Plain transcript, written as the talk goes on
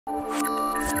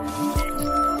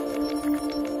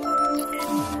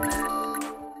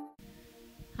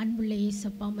அன்புள்ள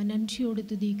இயேசப்பா, நன்றியோடு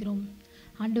துதிக்கிறோம்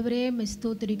ஆண்டவரே.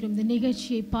 ஸ்தோத்திரிக்கிறோம். இந்த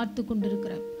நிகழ்ச்சியை பார்த்து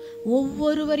கொண்டிருக்கிற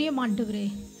ஒவ்வொருவரையும் ஆண்டவரே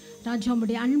ராஜா,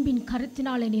 உம்முடைய அன்பின்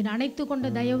கருத்தினாலே நீர் அணைத்து கொண்ட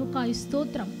தயவுக்காய்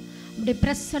ஸ்தோத்திரம். உம்முடைய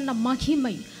பிரசன்ன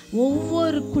மகிமை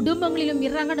ஒவ்வொரு குடும்பங்களிலும்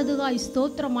இறங்கினதுக்காய்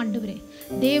ஸ்தோத்திரம் ஆண்டவரே.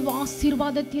 தேவ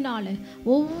ஆசீர்வாதத்தினால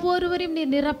ஒவ்வொருவரையும்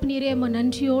நீர் நிரப்பினீரே,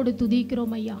 நன்றியோடு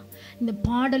துதிக்கிறோம் ஐயா. இந்த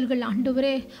பாடல்கள்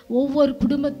ஆண்டவரே ஒவ்வொரு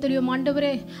குடும்பத்திலையும்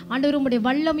ஆண்டவரே உம்முடைய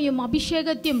வல்லமையும்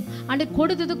அபிஷேகத்தையும்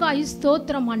கொடுத்ததுக்காய்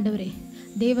ஸ்தோத்திரம் ஆண்டவரே.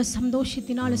 தேவ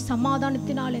சந்தோஷத்தினால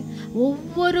சமாதானத்தினால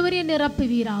ஒவ்வொருவரையும்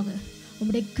நிரப்புவீராக.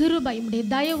 உம்முடைய கிருபை, உம்முடைய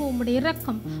தயவு, உம்முடைய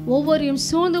இரக்கம் ஒவ்வொருவரையும்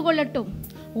சூழ்ந்து கொள்ளட்டும்.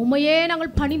 உம்மையே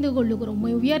நாங்கள் பணிந்து கொள்ளுகிறோம்,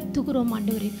 உம்மை உயர்த்துகிறோம்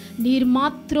ஆண்டவரே. நீர்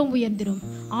மாத்திரம் உயர்ந்திரும்.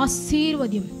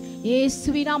 ஆசீர்வதியும்.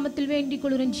 இயேசுவின் நாமத்தில் வேண்டிக்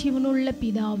கொள்கிறேன் ஜீவனுள்ள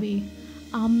பிதாவே,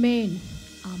 ஆமென்,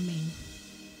 ஆமென்.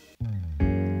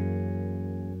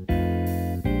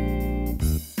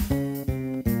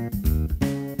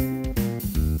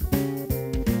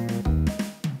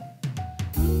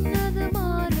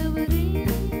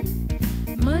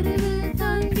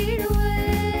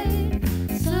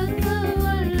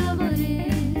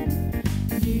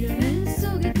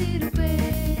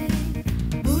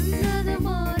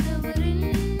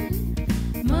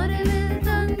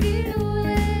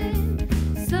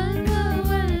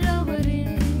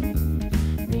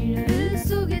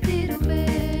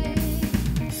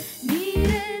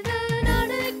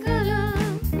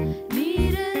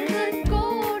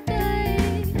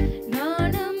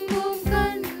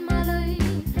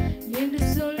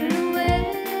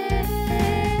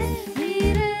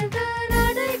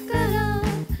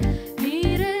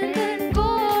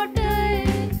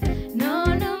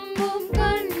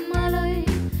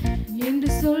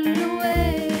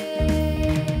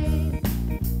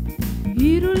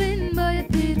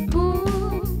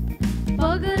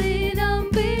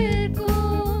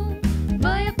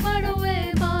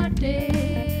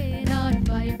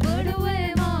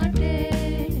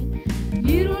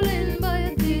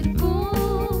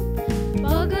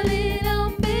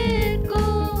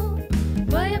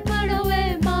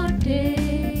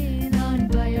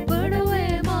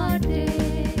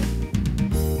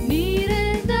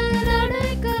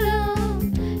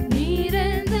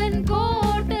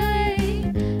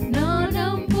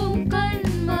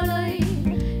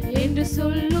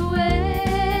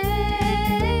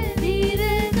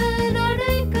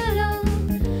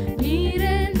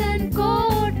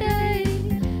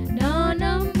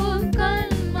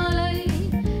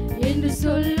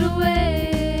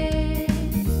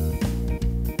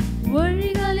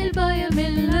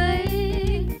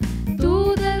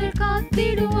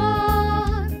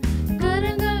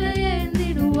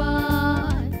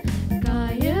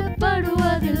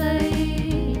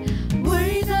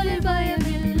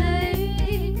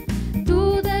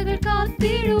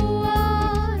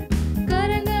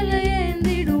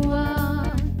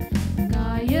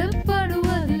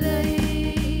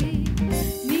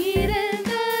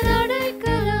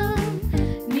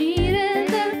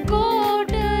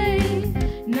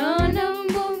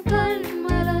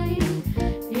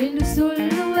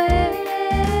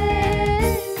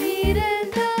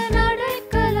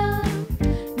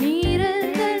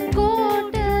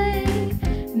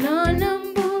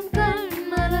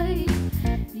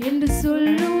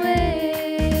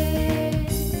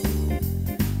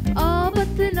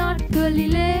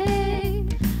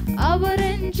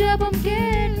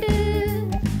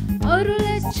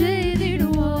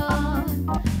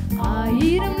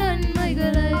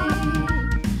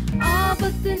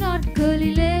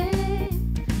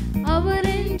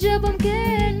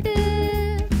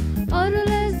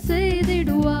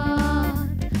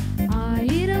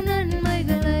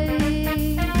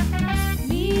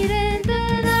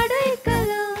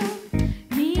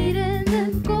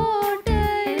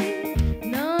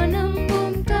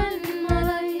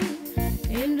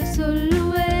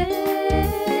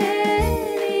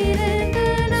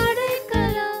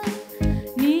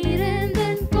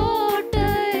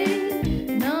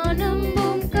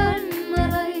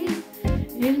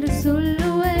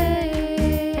 சொல்லுவே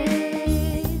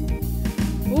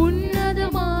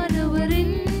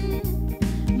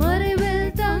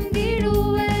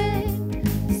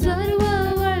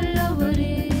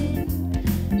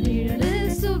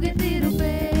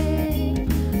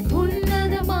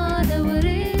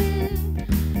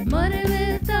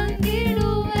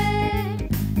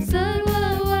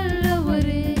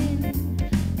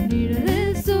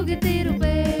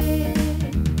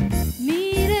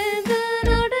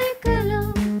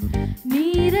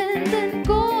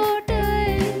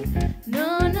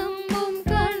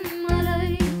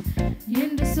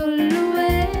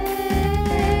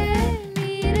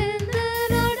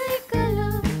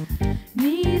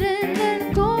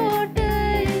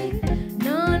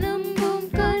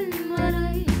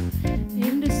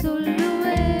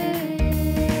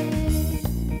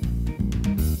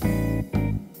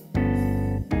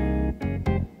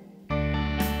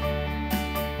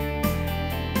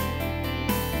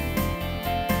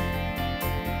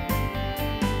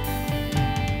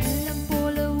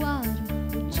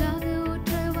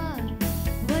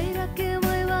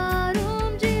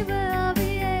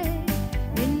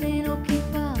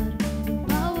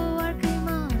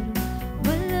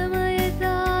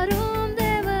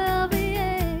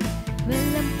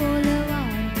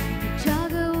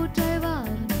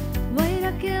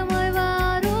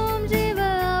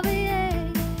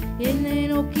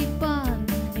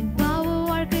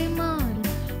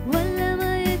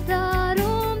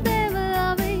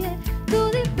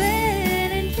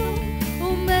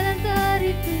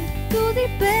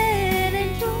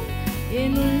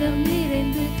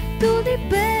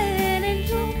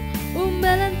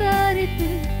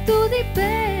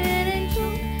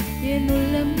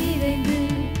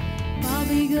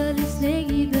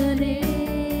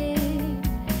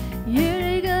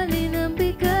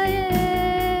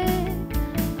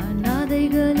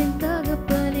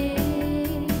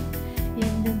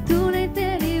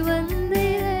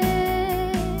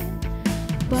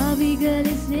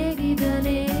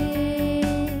மனிதனே,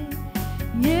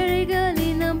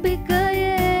 ஏழைகளின்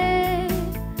நம்பிக்கையே,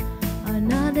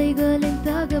 அநாதைகளின்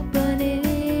தகப்பனே,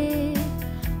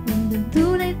 உந்தன்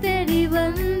துணை தேடி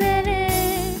வந்தனே.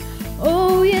 ஓ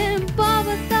என்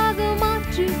பாவத்தாக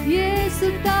மாற்றி இயேசு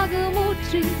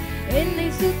தாகமூற்றி என்னை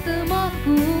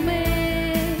சுத்தமாக்குமே.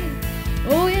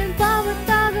 ஓ என்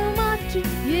பாவத்தாக மாற்றி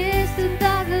இயேசு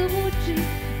தாகமூற்றி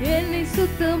என்னை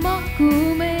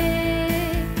சுத்தமாக்குமே.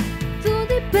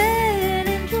 துதிப்பேன்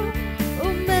என்றும்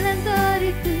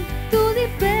உம்மெலந்தாரித்து,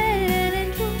 துதிப்பேன்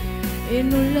என்றும்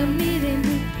என் உள்ளம்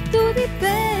நிறைந்து,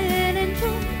 துதிப்பேன்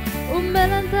என்றும்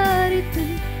உம்மெலந்தாரித்து,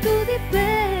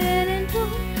 துதிப்பேன்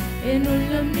என்றும் என்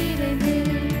உள்ளம் நிறைந்து.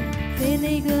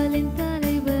 சேனைகளின்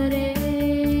தலைவரே,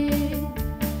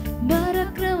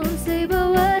 பராக்கிரமம்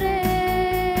செய்பவரே,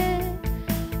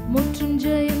 முற்றும்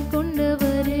ஜெயம்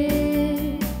கொண்டவரே,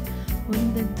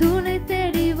 உந்தன் துணை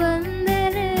தேடி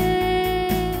வந்தனே.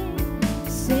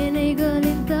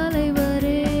 சேனைகளின்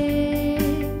தலைவரே,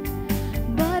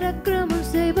 பராக்கிரமம்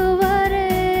செய்பவரே,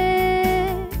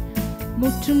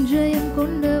 முற்றும் ஜெயம்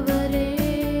கொண்டவரே,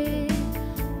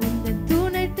 உந்தன்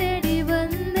துணை தேடி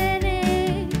வந்தனே.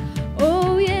 ஓ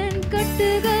என்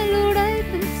கட்டுகள்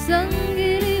உடைத்து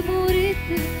சங்கிலி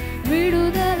முறித்து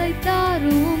விடுதலை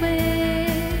தாருமே.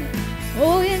 ஓ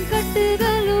என்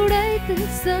கட்டுகள் உடைத்து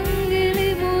சங்கிலி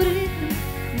முறித்து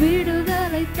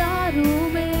விடுதலை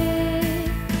தாருமே.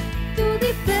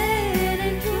 துதிப்பேன்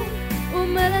என்றும்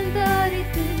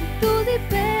உம்மெலந்தாரித்து,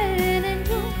 துதிப்பேன்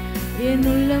என்றும் என்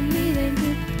உள்ளம் நிறைந்து,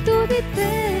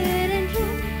 துதிப்பேன்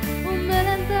என்றும்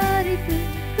உம்மெலந்தாரித்து,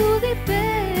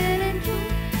 துதிப்பேன் என்றும்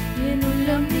என்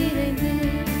உள்ளம் நிறைந்து.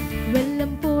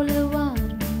 வெள்ளம் போல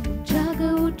வாரும், உற்சாக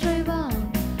ஊற்றாய் வாரும்,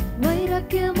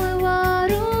 வைராக்கியமாய்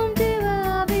வாரும் தேவ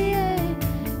ஆவியே.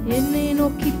 என்னை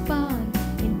நோக்கிப் பார்,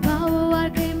 என் பாவ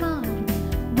வாழ்க்கை மாறும்,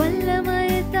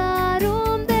 வல்லமையை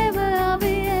தாரும் தேவ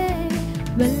ஆவியே.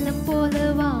 வெள்ளம் போல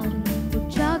வாரும்,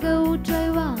 உற்சாக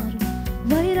ஊற்றாய் வாரும்,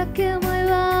 வைராக்கியமாய்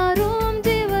வாரும்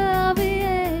தேவ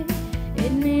ஆவியே.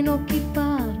 என்னை நோக்கிப்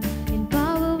பார், என்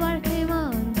பாவ வாழ்க்கை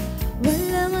மாறும்,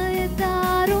 வல்லமையை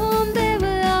தாரும் தேவ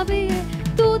ஆவியே.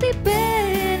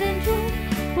 துதிப்பேன் என்றும்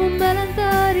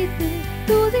உம்மெலந்தாரித்து,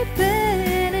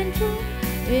 துதிப்பேன் என்றும்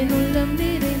என் உள்ளம்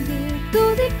நிறைந்து,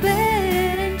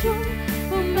 துதிப்பேன் என்றும்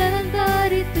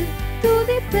உம்மெலந்தாரித்து,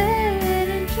 துதிப்பேன்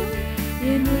என்றும்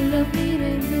என் உள்ளம்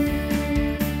நிறைந்து.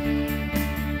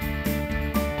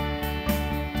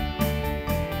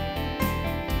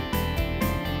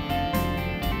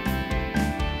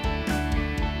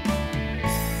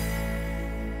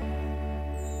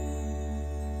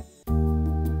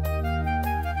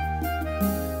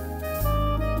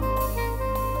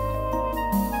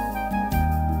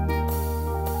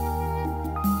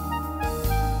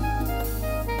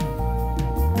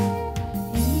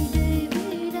 ஈடே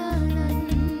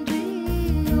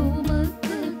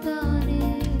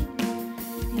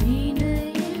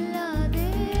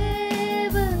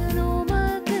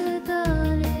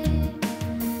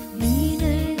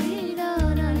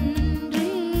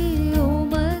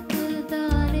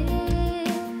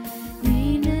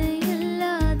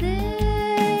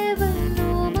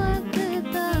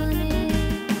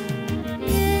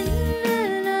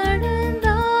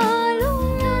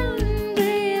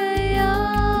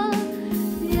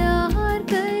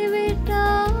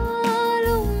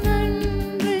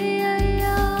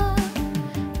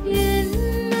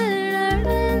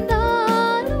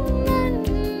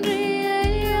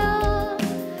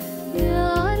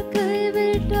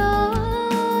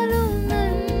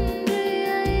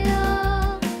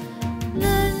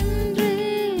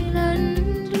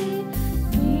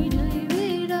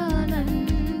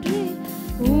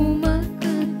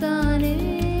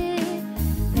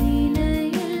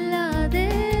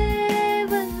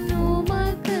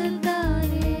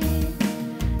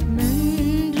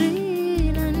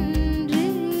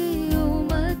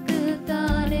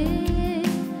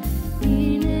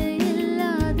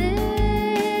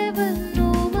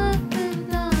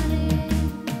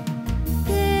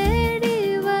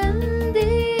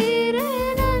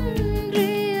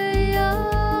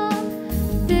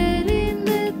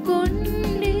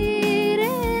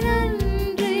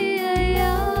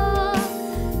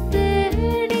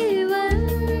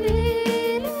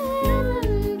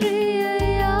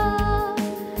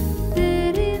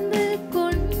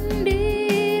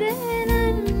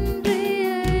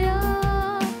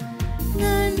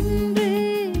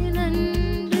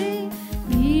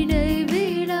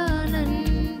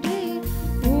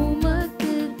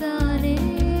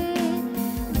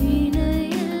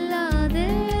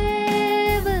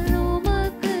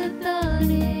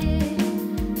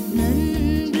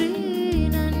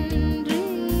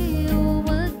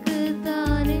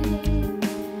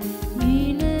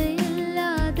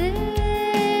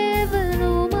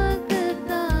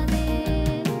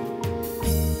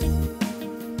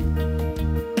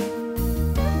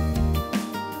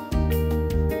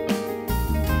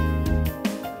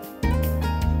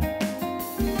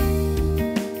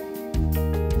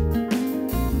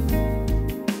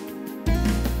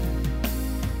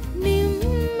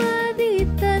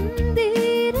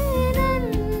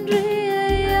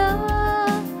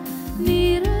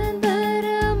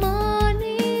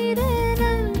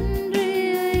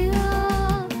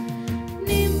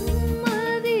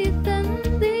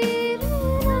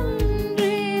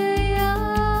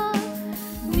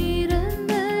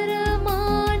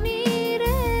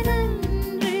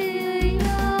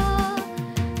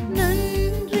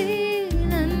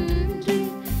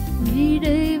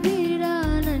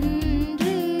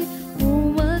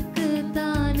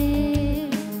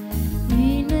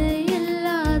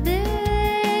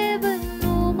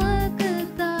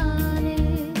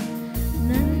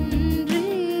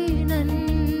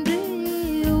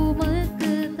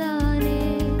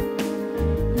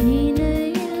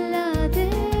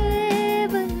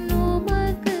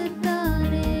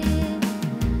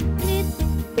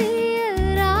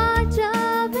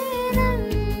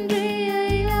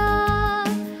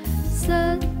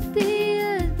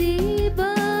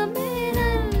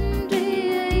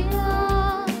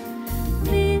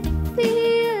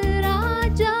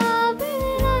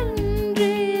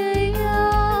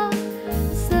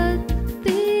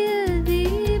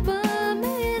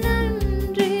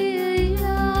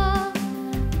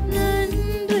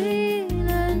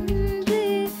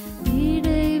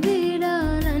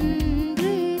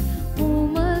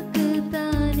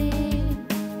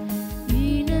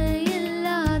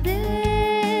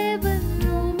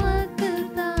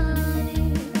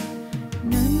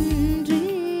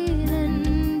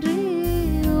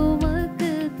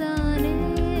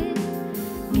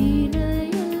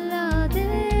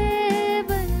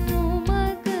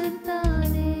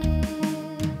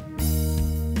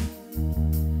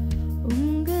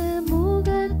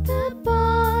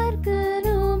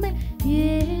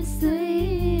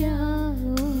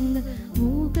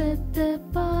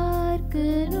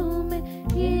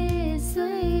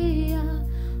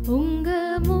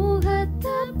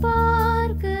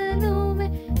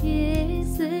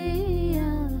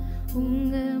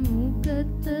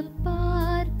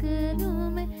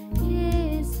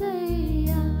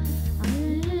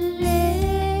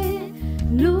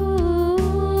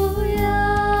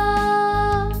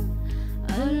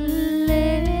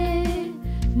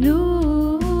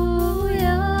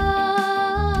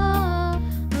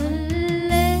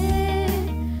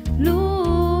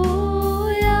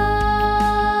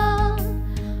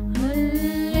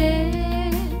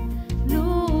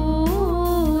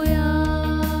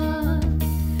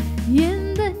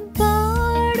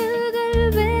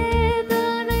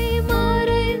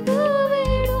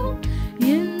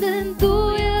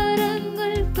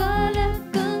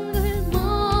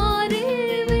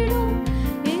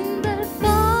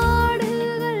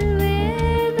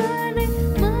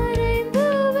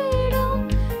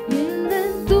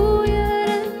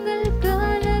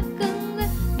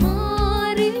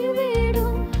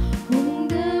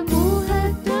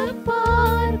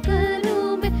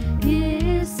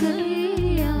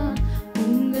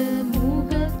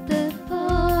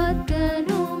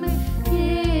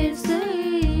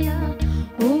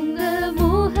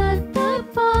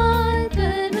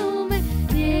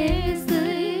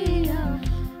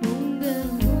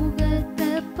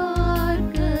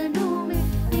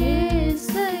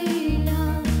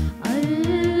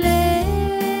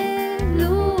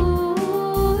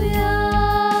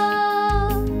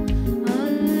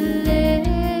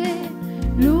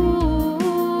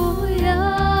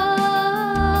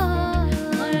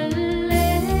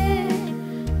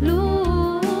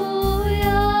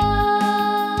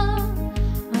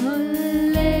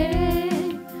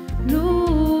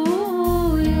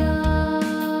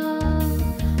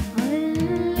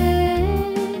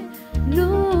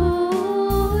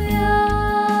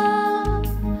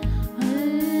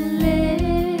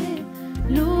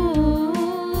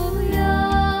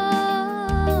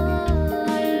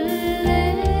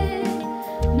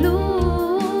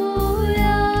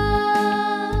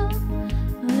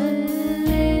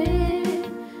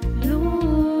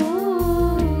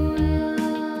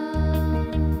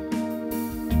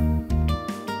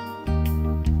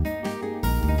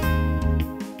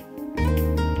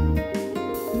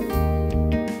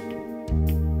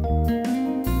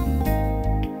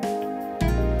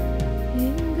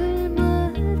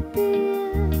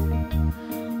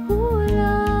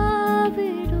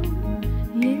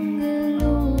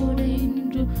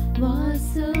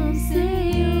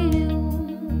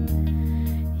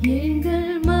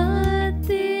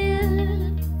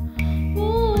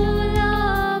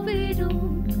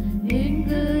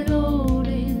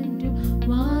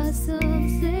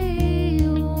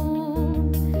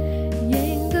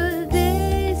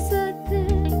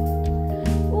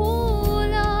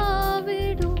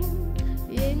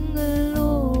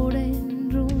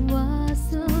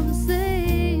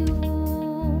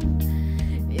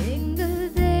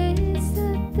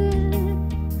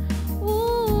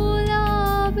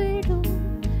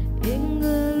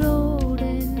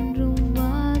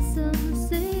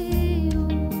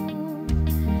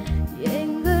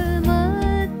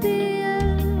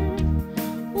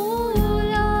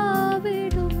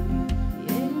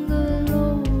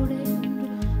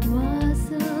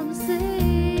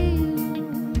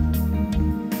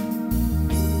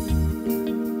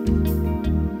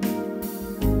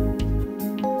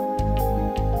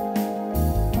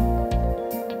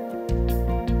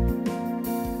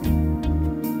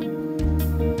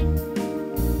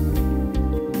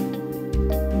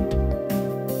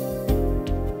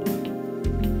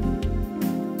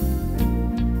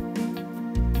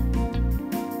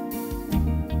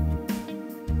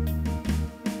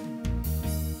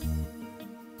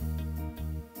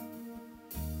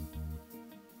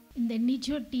இந்த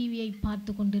நிஜோ டிவியை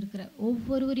பார்த்து கொண்டிருக்கிற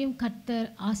ஒவ்வொருவரையும் கர்த்தர்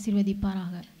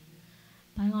ஆசீர்வதிப்பாராக.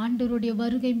 ஆண்டவருடைய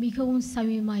வருகை மிகவும்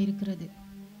சமீபமாக இருக்கிறது.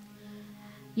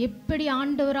 எப்படி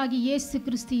ஆண்டவராகி இயேசு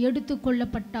கிறிஸ்து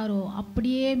எடுத்துக்கொள்ளப்பட்டாரோ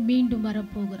அப்படியே மீண்டும்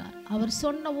வரப்போகிறார். அவர்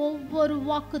சொன்ன ஒவ்வொரு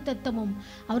வாக்குத்தத்தமும்,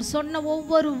 அவர் சொன்ன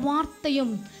ஒவ்வொரு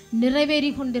வார்த்தையும்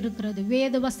நிறைவேறி கொண்டிருக்கிறது.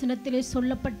 வேத வசனத்திலே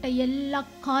சொல்லப்பட்ட எல்லா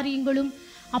காரியங்களும்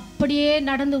அப்படியே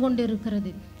நடந்து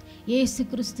கொண்டிருக்கிறது. இயேசு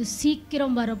கிறிஸ்து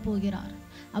சீக்கிரம் வரப்போகிறார்.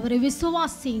 அவரை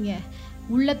விசுவாசிங்க.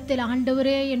 உள்ளத்தில்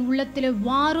ஆண்டவரே என் உள்ளத்தில்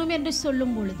வாரும் என்று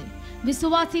சொல்லும் பொழுது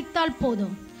விசுவாசித்தால்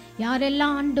போதும்.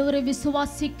 யாரெல்லாம் ஆண்டவரை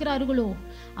விசுவாசிக்கிறார்களோ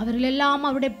அவர்களெல்லாம்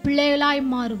அவருடைய பிள்ளைகளாய்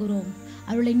மாறுகிறோம்.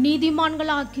 அவர்களை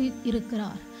நீதிமான்களாக்கி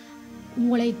இருக்கிறார்.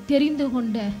 உங்களை தெரிந்து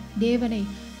கொண்ட தேவனை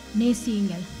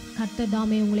நேசியுங்கள். கர்த்தர்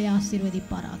தாமே உங்களை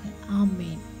ஆசீர்வதிப்பாராக.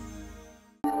 ஆமென்.